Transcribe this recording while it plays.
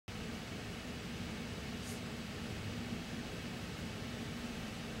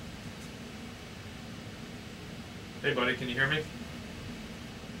Hey buddy, can you hear me?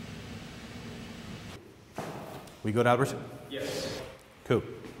 We good, Albert? Yes. Cool.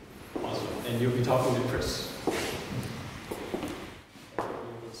 Awesome. And you'll be talking to Chris.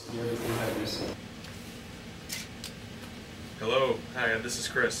 Hello, hi, this is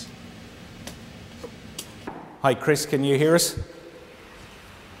Chris. Hi, Chris, can you hear us?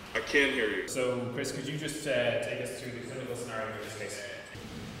 I can hear you. So, Chris, could you just take us through the clinical scenario in this case?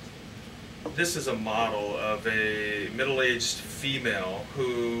 This is a model of a middle-aged female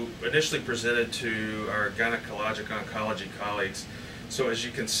who initially presented to our gynecologic oncology colleagues. So as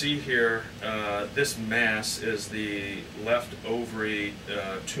you can see here, this mass is the left ovary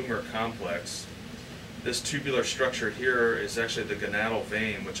tumor complex. This tubular structure here is actually the gonadal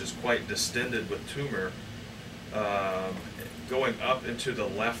vein, which is quite distended with tumor, going up into the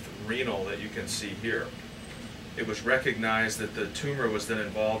left renal that you can see here. It was recognized that the tumor was then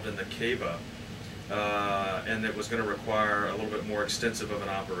involved in the cava, and it was going to require a little bit more extensive of an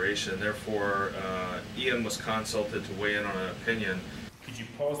operation. Therefore, Ian was consulted to weigh in on an opinion. Could you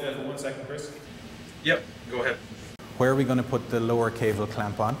pause there for 1 second, Chris? Yep, go ahead. Where are we going to put the lower caval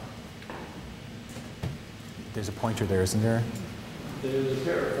clamp on? There's a pointer there, isn't there? There's a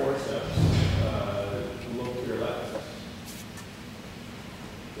pair of forceps. Look to your left.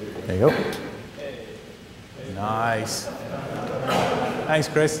 There you go. Nice. Thanks,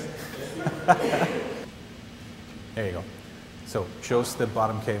 Chris. There you go. So, show us the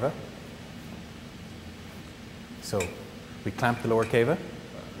bottom cava. So, we clamp the lower cava.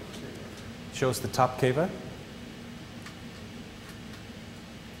 Show us the top cava.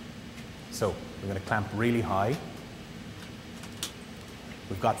 So, we're going to clamp really high.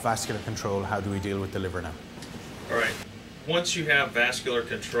 We've got vascular control. How do we deal with the liver now? All right. Once you have vascular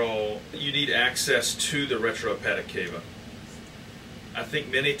control, you need access to the retrohepatic cava. I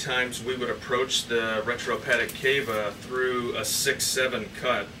think many times we would approach the retrohepatic cava through a 6-7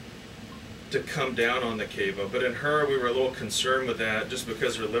 cut to come down on the cava, but in her we were a little concerned with that just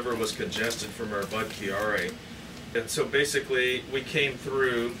because her liver was congested from her Budd-Chiari. And so basically we came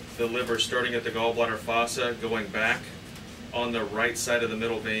through the liver starting at the gallbladder fossa, going back on the right side of the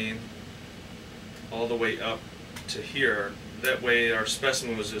middle vein all the way up to here. That way our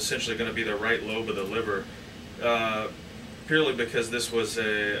specimen was essentially going to be the right lobe of the liver, purely because this was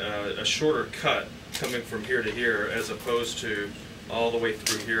a shorter cut coming from here to here as opposed to all the way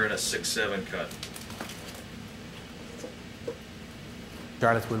through here in a 6-7 cut.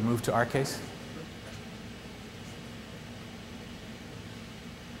 Charlotte, we'll move to our case.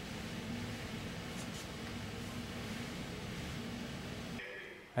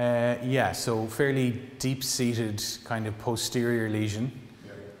 Yeah, so fairly deep-seated kind of posterior lesion.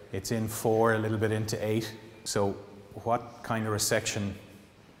 It's in 4, a little bit into 8. So what kind of resection,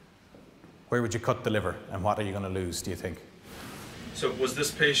 where would you cut the liver and what are you going to lose, do you think? So was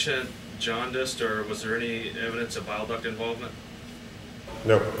this patient jaundiced or was there any evidence of bile duct involvement?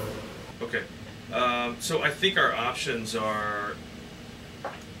 No. Okay. So I think our options are,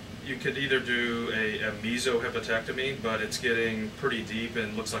 you could either do a mesohepatectomy, but it's getting pretty deep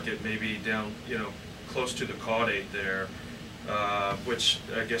and looks like it may be down, you know, close to the caudate there, which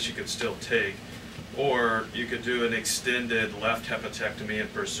I guess you could still take. Or you could do an extended left hepatectomy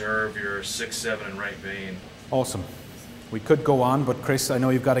and preserve your 6-7 and right vein. Awesome. We could go on, but Chris, I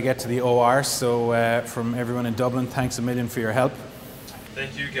know you've got to get to the OR, so from everyone in Dublin, thanks a million for your help.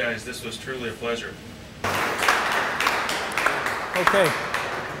 Thank you guys, this was truly a pleasure. Okay.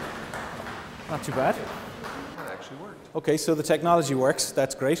 Not too bad. That actually worked. Okay, so the technology works,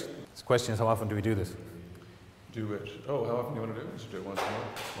 that's great. The question is, how often do we do this? Do it. Oh, how often do you want to do it? Just do it once a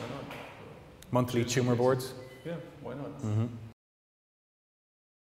month. Why not? Monthly tumor boards? Yeah, why not? Mm-hmm.